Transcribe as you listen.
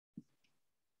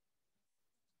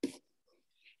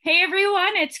Hey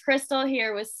everyone, it's Crystal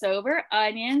here with Sober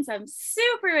Onions. I'm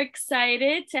super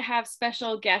excited to have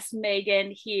special guest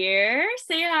Megan here.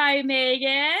 Say hi,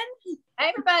 Megan. Hi,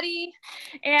 everybody.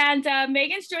 And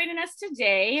Megan's joining us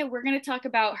today. We're going to talk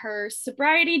about her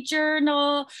sobriety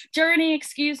journey.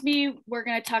 Excuse me. We're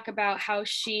going to talk about how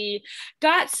she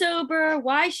got sober,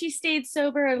 why she stayed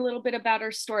sober, a little bit about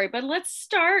her story. But let's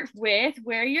start with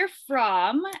where you're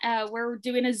from. We're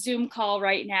doing a Zoom call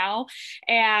right now,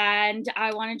 and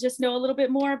I want to just know a little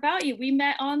bit more about you. We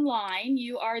met online.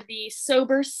 You are the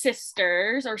Sober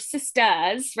Sisters or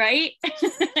Sisters, right?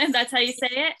 That's how you say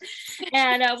it.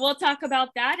 And we'll talk about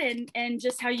that and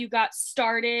just how you got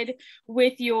started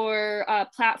with your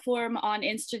platform on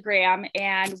Instagram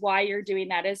and why you're doing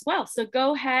that as well. So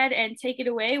go ahead and take it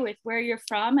away with where you're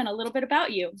from and a little bit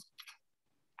about you.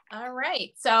 All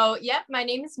right. So, yep, my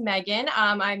name is Megan.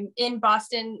 I'm in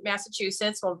Boston,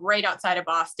 Massachusetts, well, right outside of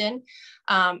Boston.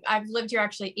 I've lived here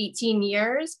actually 18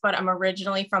 years, but I'm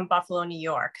originally from Buffalo, New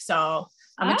York. So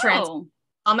I'm a trans.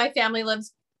 All my family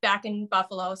lives back in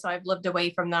Buffalo, so I've lived away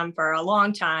from them for a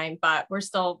long time, but we're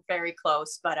still very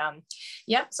close. But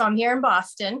yep. So I'm here in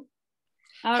Boston.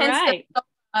 All Hence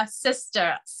right.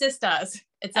 Sisters.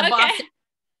 It's a Boston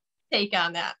take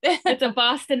on that. It's a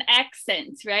Boston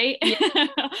accent, right? Yeah.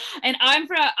 And I'm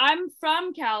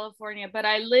from California, but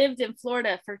I lived in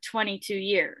Florida for 22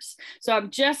 years. So I'm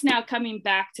just now coming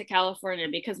back to California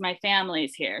because my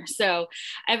family's here. So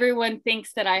everyone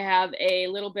thinks that I have a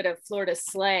little bit of Florida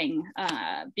slang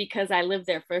because I lived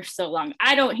there for so long.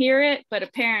 I don't hear it, but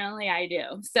apparently I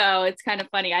do. So it's kind of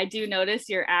funny. I do notice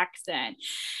your accent.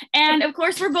 And of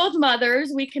course, we're both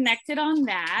mothers. We connected on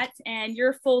that. And you're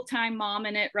a full-time mom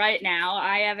in it right now.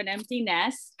 I have an empty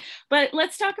nest. But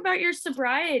let's talk about your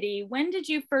sobriety. When did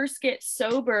you first get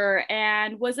sober?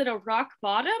 And was it a rock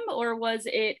bottom or was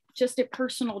it just a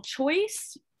personal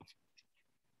choice?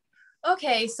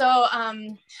 Okay, so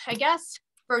I guess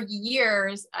for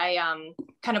years I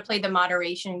kind of played the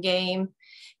moderation game.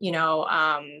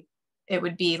 It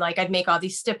would be like I'd make all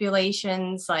these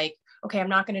stipulations like, okay, I'm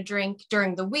not going to drink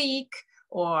during the week,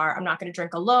 or I'm not going to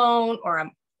drink alone, or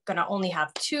I'm going to only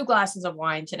have 2 glasses of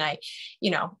wine tonight.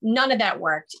 None of that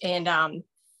worked. And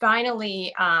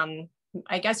finally,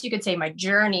 I guess you could say my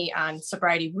journey on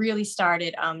sobriety really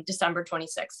started December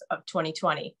 26th of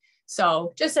 2020.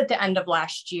 So just at the end of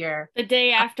last year. The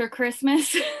day after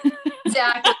Christmas.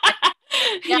 Exactly.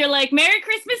 Yeah. You're like, Merry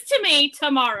Christmas to me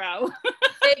tomorrow.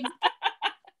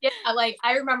 Yeah, like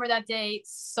I remember that day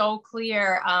so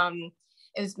clear.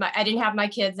 It was I didn't have my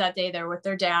kids that day. They were with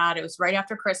their dad. It was right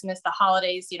after Christmas. The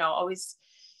holidays, always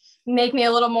make me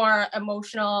a little more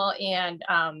emotional and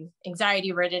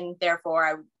anxiety ridden. Therefore,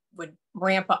 I would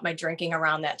ramp up my drinking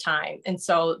around that time. And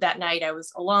so that night I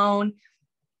was alone.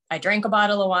 I drank a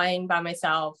bottle of wine by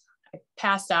myself. I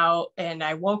passed out and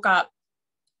I woke up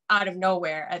out of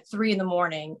nowhere at 3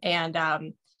 a.m.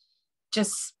 and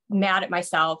just mad at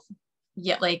myself.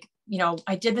 Yet, like,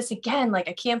 I did this again. Like,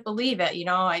 I can't believe it.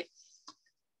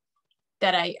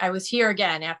 I was here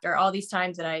again after all these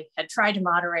times that I had tried to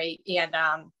moderate. And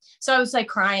so I was like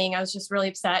crying. I was just really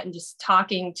upset and just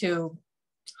talking to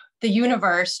the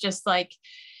universe, just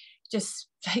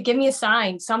give me a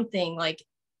sign, something like,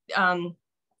 and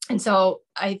so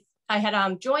I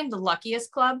had joined the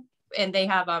Luckiest Club, and they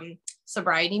have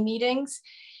sobriety meetings.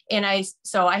 And I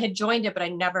had joined it, but I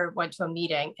never went to a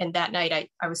meeting. And that night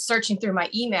I was searching through my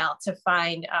email to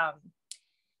find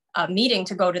a meeting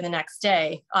to go to the next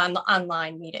day, on the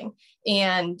online meeting.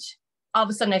 And all of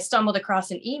a sudden I stumbled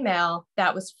across an email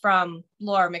that was from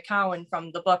Laura McCowan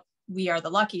from the book, We Are the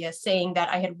Luckiest, saying that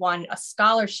I had won a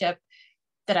scholarship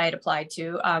that I had applied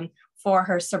to for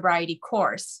her sobriety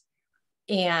course.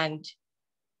 And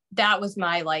that was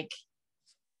my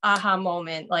aha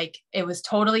moment. Like, it was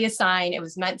totally a sign. It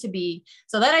was meant to be.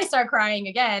 So then I start crying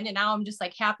again, and now I'm just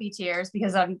like happy tears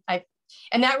because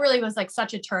and that really was like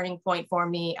such a turning point for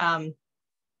me on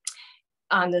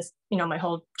this, my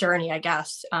whole journey, I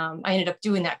guess. I ended up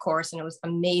doing that course and it was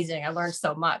amazing. I learned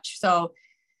so much. So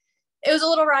it was a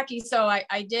little rocky. So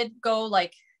I did go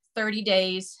like 30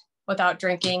 days without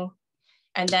drinking.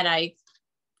 And then I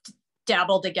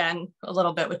dabbled again a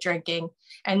little bit with drinking.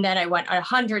 And then I went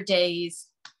 100 days,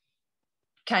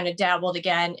 kind of dabbled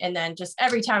again. And then just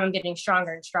every time I'm getting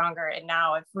stronger and stronger. And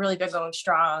now I've really been going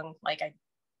strong. Like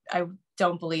I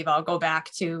don't believe I'll go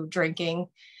back to drinking.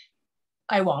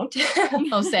 I won't,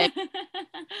 I'll say.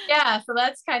 Yeah. So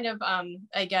that's kind of,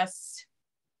 I guess,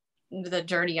 the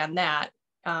journey on that.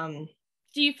 Do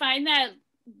you find that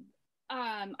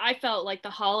I felt like the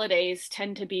holidays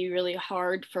tend to be really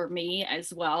hard for me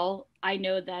as well. I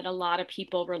know that a lot of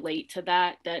people relate to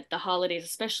that the holidays,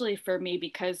 especially for me,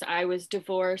 because I was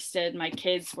divorced and my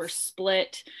kids were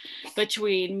split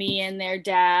between me and their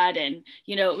dad. And,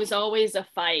 it was always a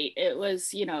fight. It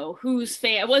was,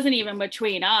 it wasn't even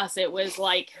between us. It was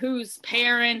like whose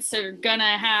parents are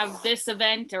gonna have this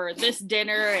event or this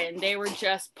dinner. And they were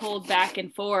just pulled back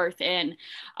and forth. And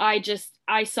I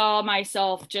saw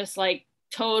myself just like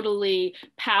totally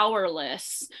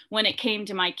powerless when it came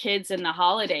to my kids and the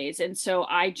holidays. And so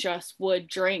I just would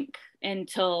drink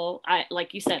until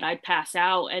like you said, I'd pass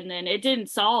out, and then it didn't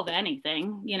solve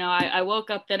anything. I woke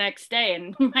up the next day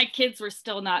and my kids were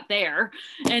still not there.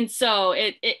 And so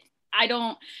I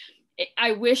don't,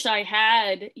 I wish I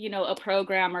had, a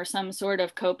program or some sort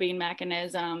of coping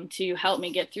mechanism to help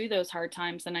me get through those hard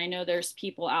times. And I know there's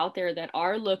people out there that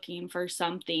are looking for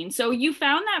something. So you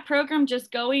found that program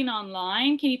just going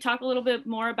online. Can you talk a little bit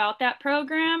more about that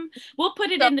program? We'll put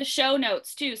it in the show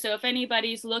notes too. So if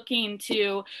anybody's looking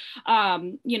to,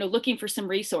 looking for some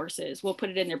resources, we'll put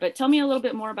it in there. But tell me a little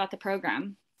bit more about the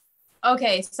program.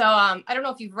 Okay. So I don't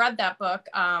know if you've read that book.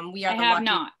 We Are the have Lucky.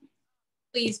 Not.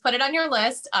 Please put it on your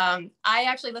list. I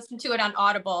actually listened to it on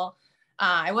Audible.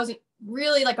 I wasn't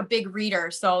really like a big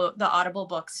reader, so the Audible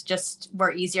books just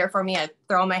were easier for me. I'd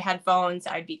throw my headphones,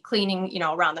 I'd be cleaning,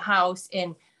 around the house,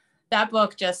 and that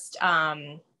book just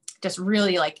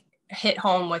really like hit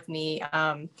home with me.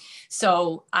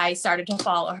 So I started to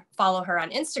follow her on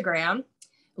Instagram,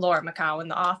 Laura McCowan,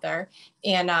 the author,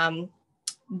 and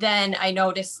then I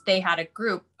noticed they had a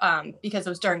group because it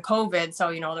was during COVID,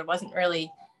 so there wasn't really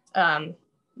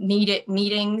needed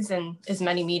meetings and as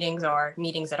many meetings or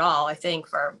meetings at all, I think,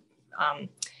 for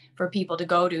people to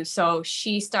go to. So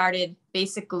she started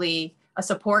basically a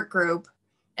support group,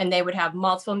 and they would have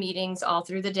multiple meetings all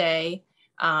through the day.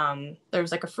 There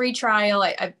was like a free trial.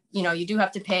 You do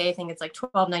have to pay. I think it's like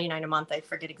 $12.99 a month. I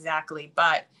forget exactly,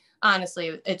 but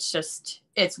honestly,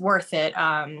 it's worth it.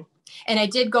 And I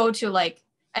did go to I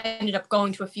ended up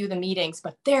going to a few of the meetings,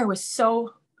 but there was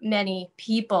so many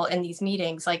people in these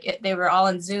meetings. They were all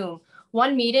on Zoom.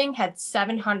 One meeting had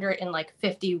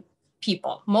 750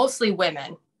 people, mostly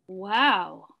women.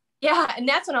 Wow. Yeah. And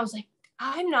that's when I was like,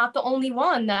 I'm not the only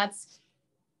one that's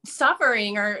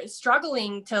suffering or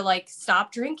struggling to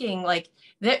stop drinking.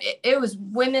 It was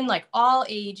women all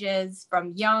ages,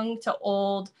 from young to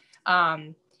old.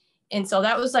 And so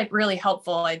that was really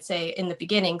helpful, I'd say, in the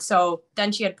beginning. So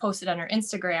then she had posted on her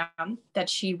Instagram that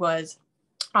she was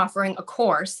offering a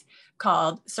course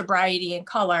called Sobriety in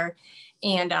Color.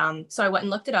 And so I went and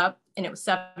looked it up, and it was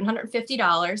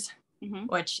 $750,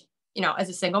 which, as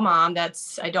a single mom,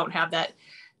 I don't have that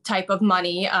type of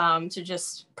money to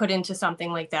just put into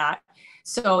something like that.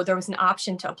 So there was an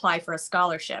option to apply for a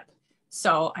scholarship.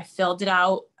 So I filled it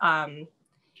out. And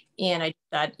I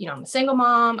said, I'm a single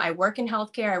mom. I work in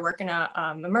healthcare. I work in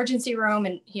a emergency room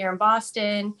here in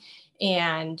Boston.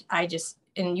 And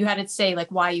you had to say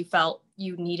why you felt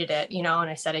you needed it, and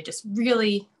I said, I just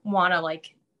really want to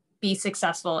be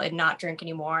successful and not drink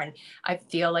anymore. And I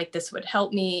feel like this would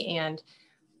help me, and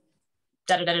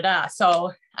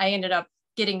So I ended up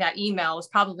getting that email. It was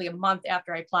probably a month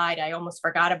after I applied. I almost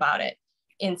forgot about it,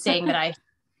 in saying that I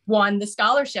won the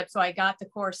scholarship. So I got the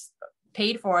course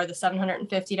paid for. The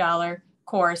 $750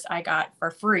 course I got for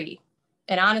free.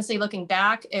 And honestly, looking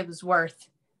back, it was worth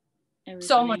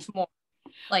so much more.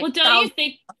 Well, don't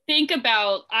you think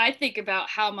about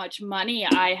how much money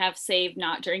I have saved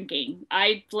not drinking.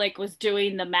 I was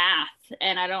doing the math,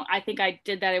 and I think I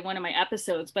did that in one of my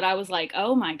episodes, but I was like,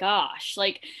 oh my gosh,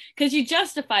 because you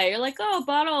justify it. You're like, oh, a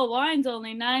bottle of wine's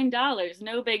only $9,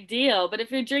 no big deal. But if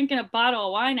you're drinking a bottle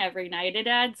of wine every night, it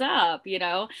adds up,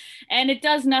 and it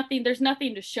does nothing. There's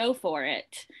nothing to show for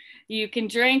it. You can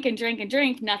drink and drink and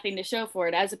drink, nothing to show for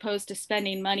it, as opposed to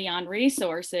spending money on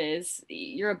resources.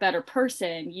 You're a better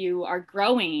person. You are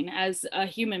growing as a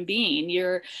human being.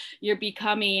 You're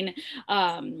becoming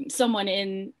someone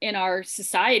in our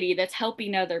society that's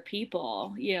helping other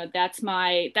people. That's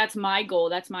my goal.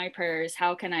 That's my prayers.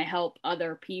 How can I help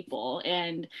other people?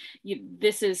 And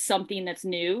this is something that's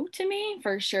new to me,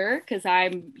 for sure, because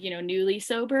I'm newly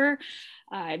sober.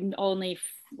 I'm only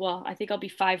I think I'll be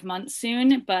 5 months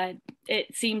soon, but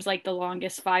it seems like the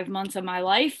longest 5 months of my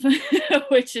life,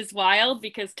 which is wild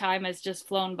because time has just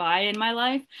flown by in my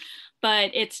life,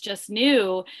 but it's just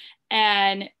new.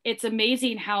 And it's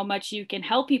amazing how much you can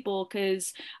help people,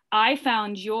 because I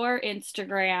found your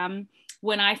Instagram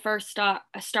when I first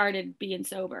started being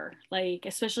sober,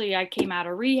 especially I came out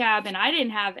of rehab, and I didn't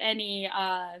have any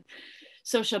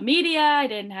social media. I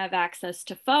didn't have access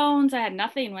to phones. I had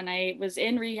nothing when I was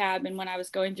in rehab and when I was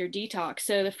going through detox.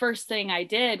 So the first thing I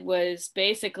did was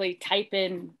basically type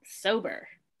in sober,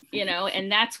 and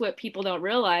that's what people don't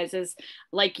realize is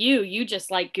like you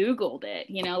just like Googled it,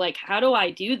 like, how do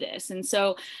I do this? And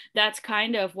so that's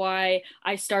kind of why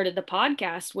I started the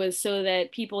podcast, was so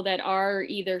that people that are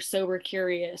either sober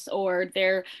curious or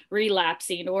they're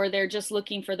relapsing or they're just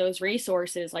looking for those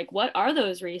resources, like, what are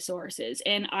those resources?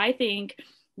 And I think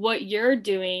what you're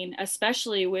doing,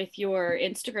 especially with your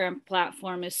Instagram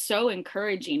platform, is so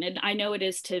encouraging. And I know it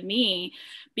is to me,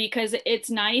 because it's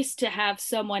nice to have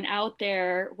someone out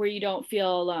there where you don't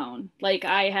feel alone. Like,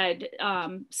 I had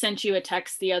sent you a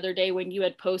text the other day when you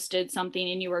had posted something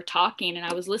and you were talking, and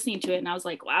I was listening to it and I was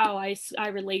like, wow, I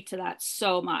relate to that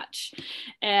so much.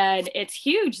 And it's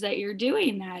huge that you're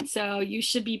doing that. So you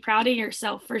should be proud of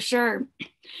yourself for sure.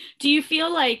 Do you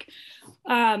feel like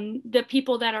the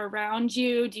people that are around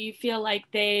you, do you feel like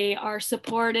they are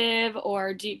supportive,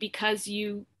 or because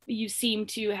you seem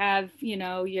to have,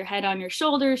 your head on your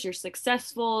shoulders, you're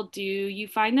successful, do you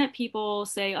find that people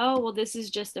say, oh, well, this is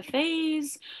just a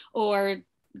phase, or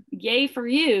yay for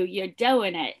you, you're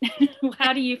doing it?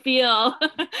 How do you feel?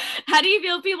 How do you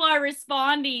feel people are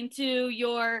responding to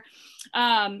your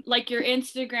like your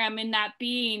Instagram and that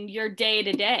being your day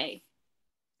to day?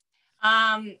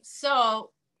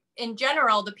 So in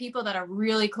general, the people that are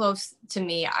really close to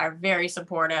me are very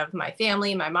supportive. My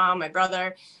family, my mom, my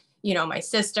brother, my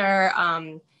sister,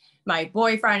 my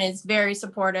boyfriend is very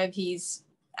supportive.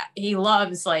 He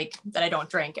loves like that I don't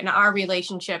drink. And our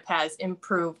relationship has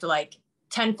improved like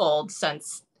tenfold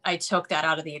since I took that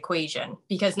out of the equation,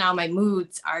 because now my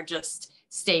moods are just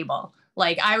stable.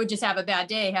 Like, I would just have a bad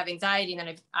day, have anxiety, and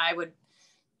then I would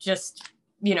just,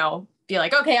 be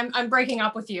like, okay, I'm breaking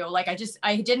up with you. Like, I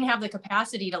didn't have the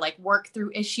capacity to like work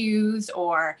through issues,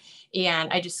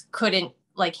 and I just couldn't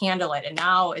like handle it. And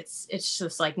now it's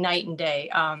just like night and day.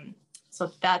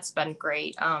 So that's been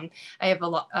great. I have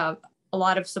a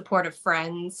lot of supportive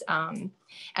friends. And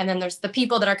then there's the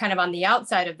people that are kind of on the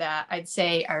outside of that, I'd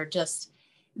say, are just,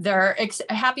 they're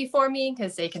happy for me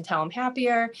because they can tell I'm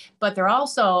happier, but they're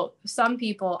also, some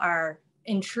people are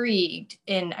intrigued,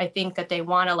 and I think that they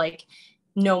want to like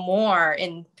know more,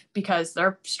 and because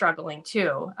they're struggling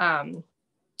too, I'm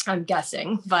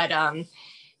guessing. But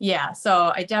yeah,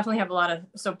 so I definitely have a lot of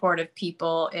supportive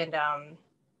people. And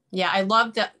yeah, I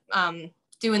love that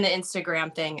doing the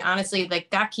Instagram thing. Honestly, like,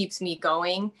 that keeps me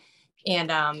going.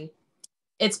 And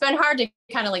it's been hard to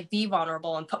kind of like be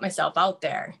vulnerable and put myself out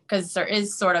there, because there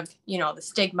is sort of, the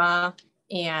stigma.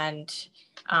 And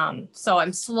so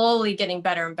I'm slowly getting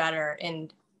better and better.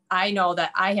 And I know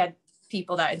that I had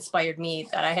people that inspired me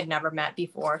that I had never met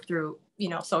before through,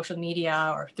 social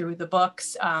media or through the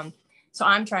books. So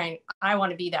I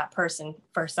want to be that person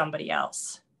for somebody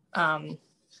else.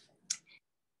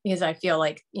 Because I feel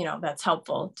like, that's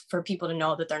helpful for people to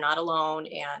know that they're not alone.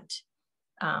 And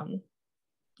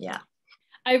yeah.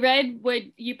 I read what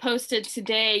you posted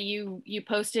today. You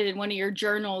posted in one of your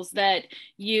journals that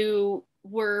you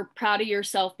were proud of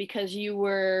yourself because you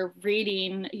were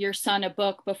reading your son a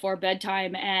book before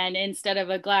bedtime, and instead of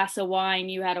a glass of wine,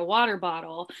 you had a water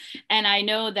bottle. And I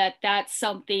know that that's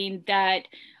something that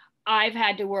I've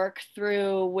had to work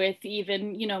through with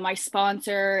even, my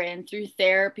sponsor and through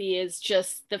therapy, is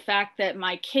just the fact that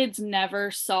my kids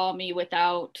never saw me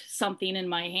without something in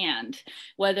my hand,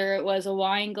 whether it was a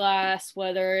wine glass,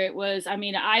 whether it was,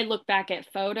 I look back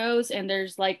at photos and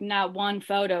there's like not one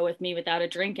photo with me without a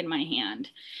drink in my hand.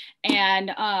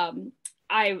 And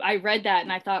I read that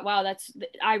and I thought, wow,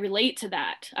 I relate to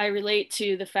that. I relate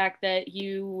to the fact that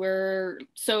you were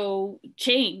so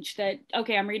changed that,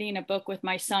 okay, I'm reading a book with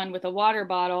my son with a water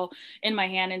bottle in my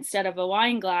hand instead of a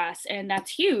wine glass. And that's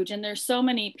huge. And there's so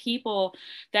many people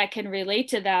that can relate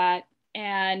to that.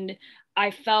 And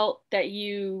I felt that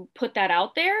you put that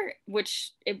out there,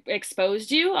 which exposed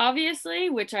you, obviously,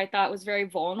 which I thought was very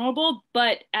vulnerable.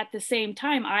 But at the same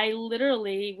time, I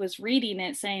literally was reading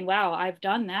it saying, wow, I've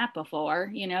done that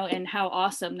before, and how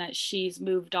awesome that she's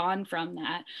moved on from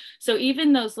that. So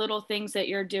even those little things that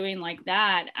you're doing like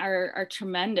that are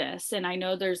tremendous. And I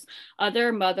know there's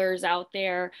other mothers out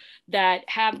there that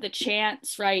have the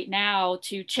chance right now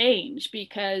to change,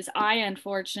 because I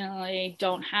unfortunately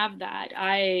don't have that.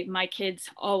 My kids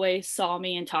always saw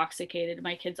me intoxicated.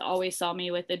 My kids always saw me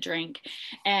with a drink.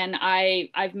 And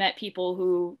I've met people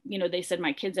who, they said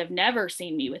my kids have never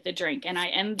seen me with a drink, and I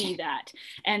envy that.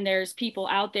 And there's people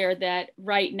out there that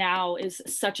right now is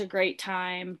such a great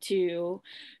time to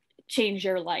change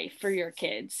your life for your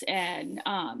kids. And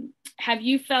have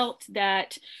you felt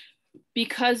that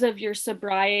because of your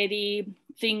sobriety,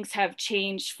 things have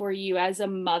changed for you as a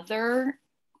mother.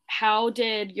 How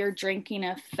did your drinking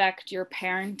affect your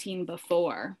parenting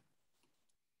before?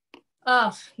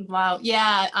 Oh, wow.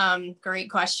 Yeah. Great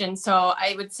question. So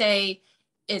I would say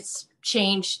it's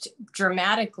changed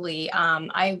dramatically.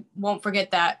 I won't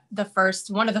forget that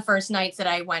one of the first nights that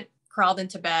I crawled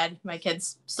into bed, my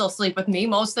kids still sleep with me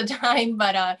most of the time,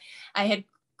 but I had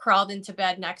crawled into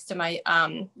bed next to my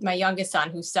youngest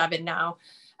son, who's 7 now.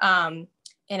 And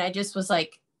I just was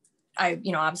like,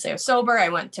 obviously I was sober. I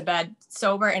went to bed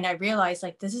sober, and I realized,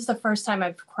 like, this is the first time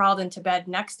I've crawled into bed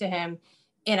next to him.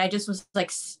 And I just was like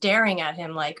staring at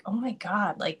him like, oh my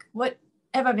God, like, what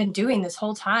have I been doing this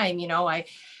whole time?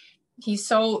 He's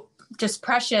so just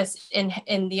precious.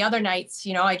 In the other nights,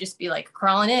 I just be like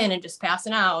crawling in and just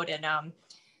passing out. And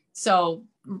so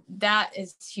that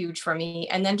is huge for me.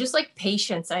 And then just like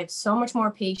patience. I have so much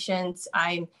more patience.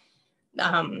 I'm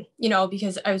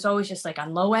because I was always just like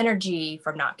on low energy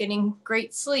from not getting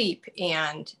great sleep,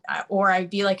 and or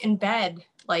I'd be like in bed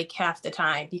like half the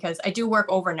time because I do work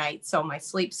overnight, so my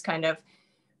sleep's kind of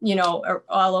are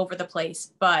all over the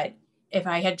place. But if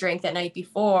I had drank that night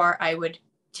before, I would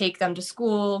take them to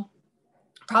school,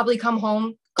 probably come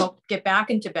home, go get back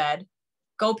into bed,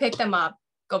 go pick them up,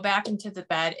 go back into the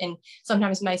bed. And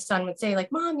sometimes my son would say,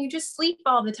 like, Mom, you just sleep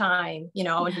all the time,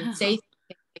 and he'd say things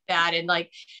like that. And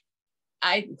like,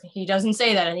 he doesn't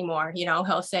say that anymore.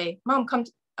 He'll say, Mom, come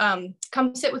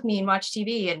sit with me and watch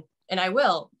TV. And I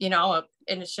will,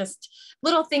 and it's just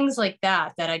little things like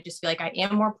that I just feel like I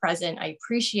am more present. I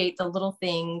appreciate the little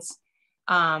things,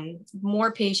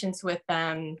 more patience with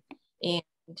them. And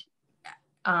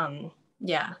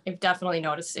yeah, I've definitely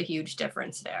noticed a huge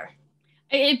difference there.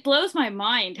 It blows my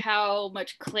mind how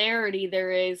much clarity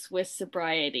there is with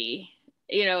sobriety.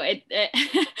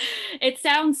 It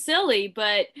sounds silly,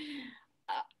 but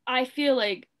I feel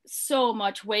like so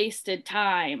much wasted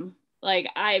time. Like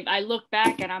I look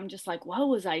back and I'm just like, what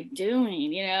was I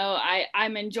doing?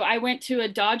 I went to a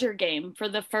Dodger game for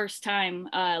the first time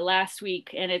last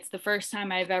week, and it's the first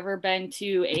time I've ever been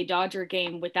to a Dodger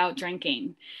game without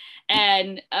drinking.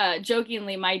 And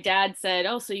jokingly, my dad said,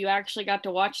 "Oh, so you actually got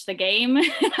to watch the game?"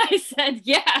 And I said,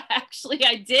 "Yeah, actually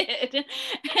I did."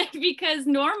 Because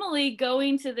normally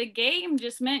going to the game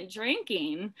just meant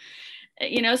drinking.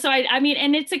 So I mean,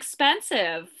 and it's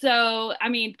expensive. So I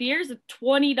mean, beer's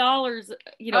 $20,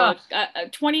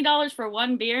 $20 for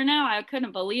one beer now. I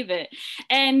couldn't believe it.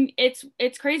 And it's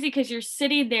crazy because you're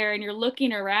sitting there and you're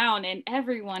looking around and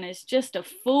everyone is just a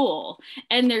fool.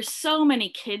 And there's so many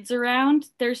kids around.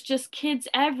 There's just kids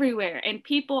everywhere. And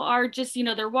people are just,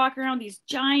 they're walking around these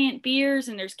giant beers,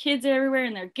 and there's kids everywhere,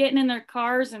 and they're getting in their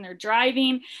cars and they're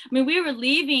driving. I mean, we were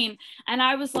leaving and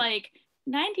I was like,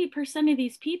 90% of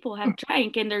these people have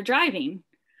drank and they're driving.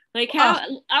 Like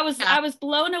I was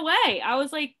blown away. I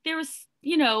was like, there was,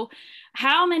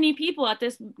 how many people at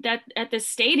this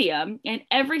stadium, and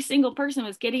every single person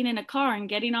was getting in a car and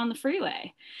getting on the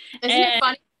freeway. Isn't it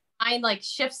funny? Mind like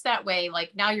shifts that way.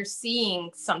 Like now you're seeing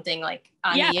something like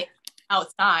on the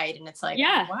outside, and it's like,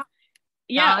 yeah. Wow.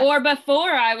 Yeah. Or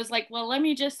before I was like, well, let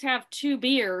me just have 2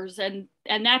 beers and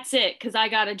that's it, because I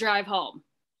got to drive home.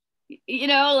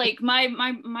 Like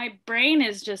my brain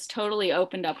is just totally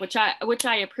opened up, which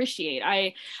I appreciate.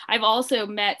 I've also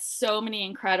met so many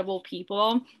incredible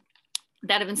people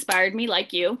that have inspired me,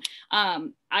 like you.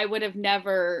 I would have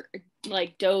never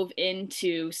like dove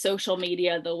into social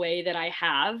media the way that I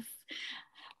have.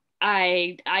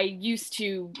 I used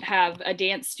to have a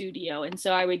dance studio, and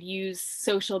so I would use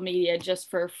social media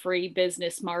just for free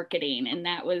business marketing, and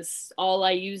that was all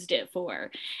I used it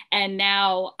for. And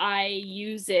now I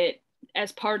use it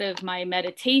as part of my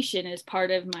meditation, as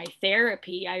part of my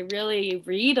therapy. I really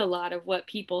read a lot of what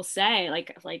people say,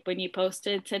 like when you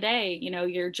posted today,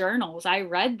 your journals. I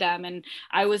read them and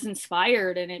I was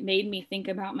inspired, and it made me think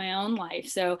about my own life.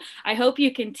 So I hope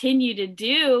you continue to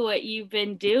do what you've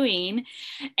been doing.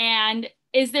 And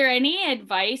is there any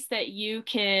advice that you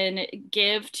can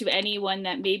give to anyone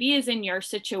that maybe is in your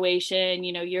situation?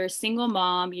 You're a single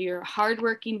mom, you're a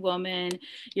hardworking woman,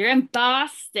 you're in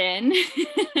Boston.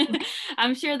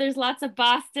 I'm sure there's lots of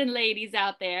Boston ladies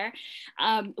out there.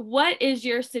 What is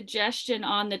your suggestion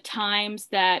on the times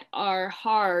that are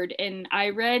hard? And I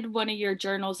read one of your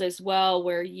journals as well,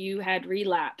 where you had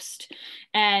relapsed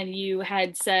and you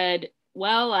had said,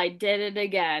 well, I did it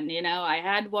again. I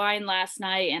had wine last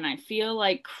night and I feel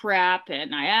like crap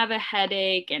and I have a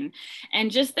headache,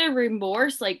 and just the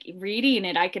remorse, like reading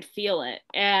it, I could feel it.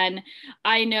 And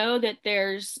I know that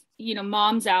there's,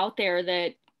 moms out there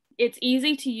that it's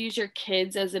easy to use your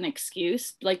kids as an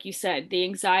excuse, like you said, the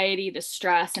anxiety, the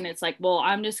stress, and it's like, well,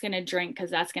 I'm just going to drink because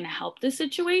that's going to help the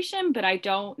situation, but I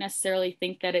don't necessarily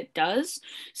think that it does.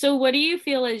 So what do you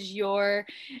feel is your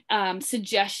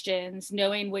suggestions,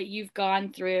 knowing what you've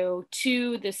gone through,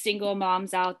 to the single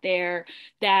moms out there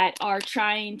that are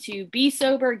trying to be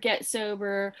sober, get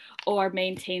sober, or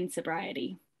maintain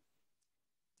sobriety?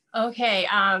 Okay.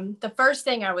 The first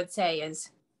thing I would say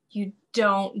is you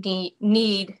don't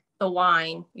need the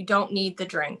wine. You don't need the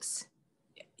drinks.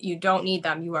 You don't need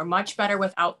them. You are much better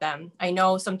without them. I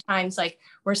know sometimes like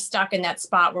we're stuck in that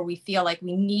spot where we feel like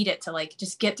we need it to like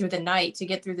just get through the night, to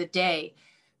get through the day,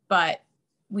 but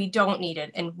we don't need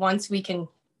it. And once we can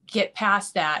get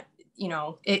past that, you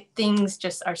know, things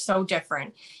just are so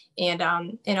different. And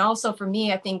also for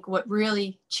me, I think what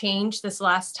really changed this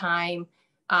last time,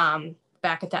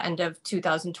 back at the end of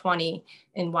 2020,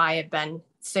 and why I've been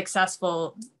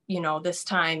successful, you know, this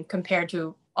time compared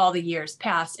to all the years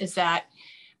past, is that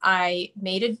I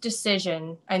made a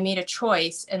decision, I made a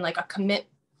choice, and like a commit.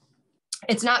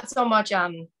 It's not so much,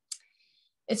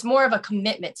 it's more of a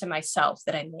commitment to myself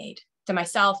that I made, to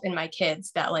myself and my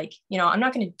kids, that like, you know, I'm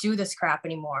not going to do this crap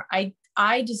anymore.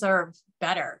 I deserve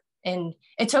better. And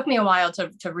it took me a while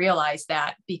to realize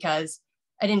that, because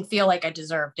I didn't feel like I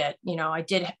deserved it. You know, I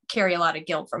did carry a lot of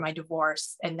guilt for my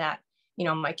divorce, and that, you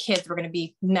know, my kids were going to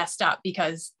be messed up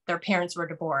because their parents were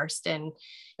divorced and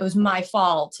it was my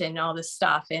fault and all this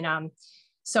stuff. And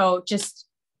so just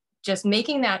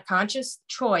making that conscious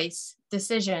choice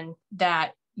decision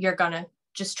that you're going to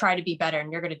just try to be better,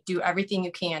 and you're going to do everything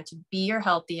you can to be your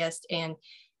healthiest and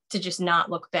to just not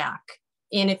look back.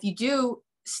 And if you do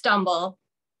stumble,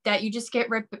 that you just get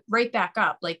right back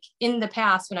up. Like in the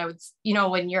past, when I would, you know,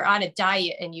 when you're on a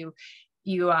diet and you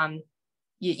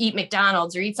eat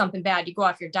McDonald's or eat something bad, you go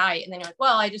off your diet, and then you're like,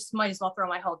 well, I just might as well throw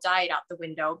my whole diet out the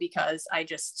window because I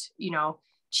just, you know,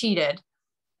 cheated.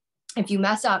 If you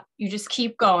mess up, you just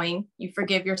keep going, you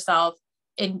forgive yourself,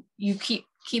 and you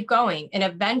keep going. And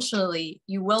eventually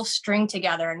you will string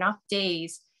together enough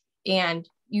days and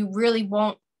you really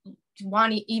won't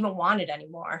even want it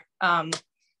anymore.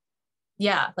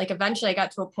 Yeah, like eventually I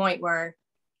got to a point where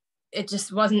it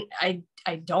just wasn't, I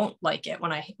don't like it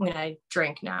when I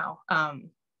drink now.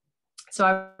 So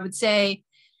I would say,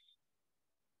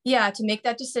 yeah, to make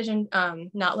that decision,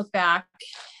 not look back.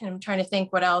 And I'm trying to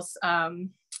think what else.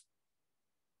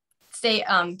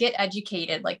 Get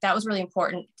educated. Like that was really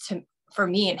important for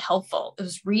me and helpful. It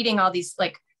was reading all these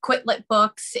like quit lit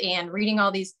books and reading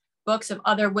all these books of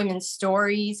other women's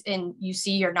stories, and you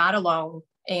see you're not alone,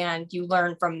 and you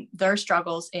learn from their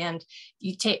struggles, and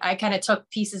I kind of took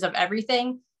pieces of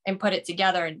everything and put it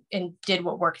together and did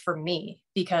what worked for me,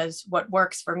 because what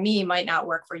works for me might not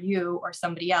work for you or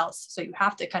somebody else. So you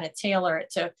have to kind of tailor it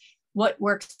to what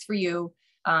works for you.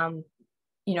 You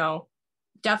know,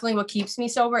 definitely what keeps me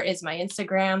sober is my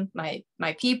Instagram,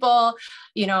 my people.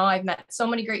 You know, I've met so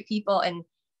many great people, and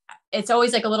it's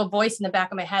always like a little voice in the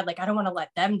back of my head, like, I don't want to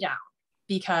let them down,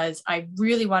 because I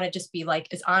really want to just be like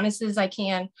as honest as I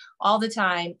can all the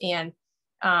time. And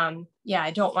yeah,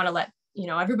 I don't want to let, you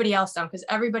know, everybody else down, because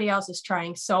everybody else is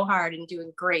trying so hard and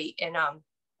doing great. And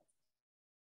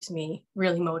keeps me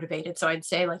really motivated. So I'd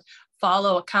say like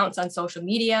follow accounts on social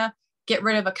media, get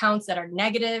rid of accounts that are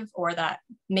negative or that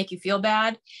make you feel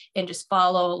bad, and just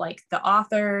follow like the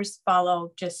authors,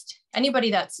 follow just anybody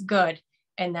that's good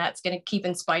and that's going to keep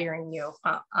inspiring you.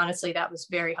 Honestly, that was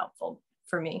very helpful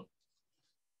for me.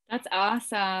 That's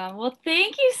awesome. Well,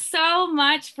 thank you so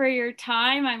much for your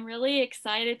time. I'm really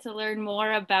excited to learn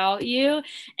more about you.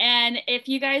 And if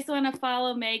you guys want to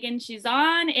follow Megan, she's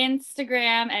on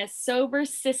Instagram as Sober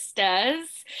Sisters,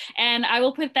 and I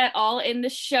will put that all in the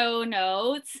show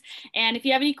notes. And if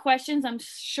you have any questions, I'm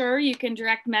sure you can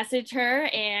direct message her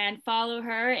and follow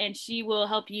her, and she will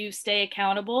help you stay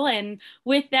accountable. And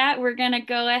with that, we're going to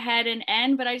go ahead and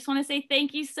end. But I just want to say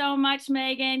thank you so much,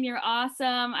 Megan. You're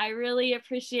awesome. I really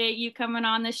appreciate you coming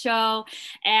on the show.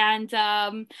 And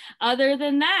other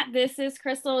than that, this is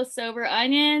Crystal with Sober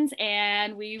Onions,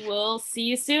 and we will see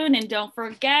you soon. And don't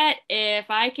forget, if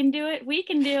I can do it, we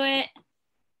can do it.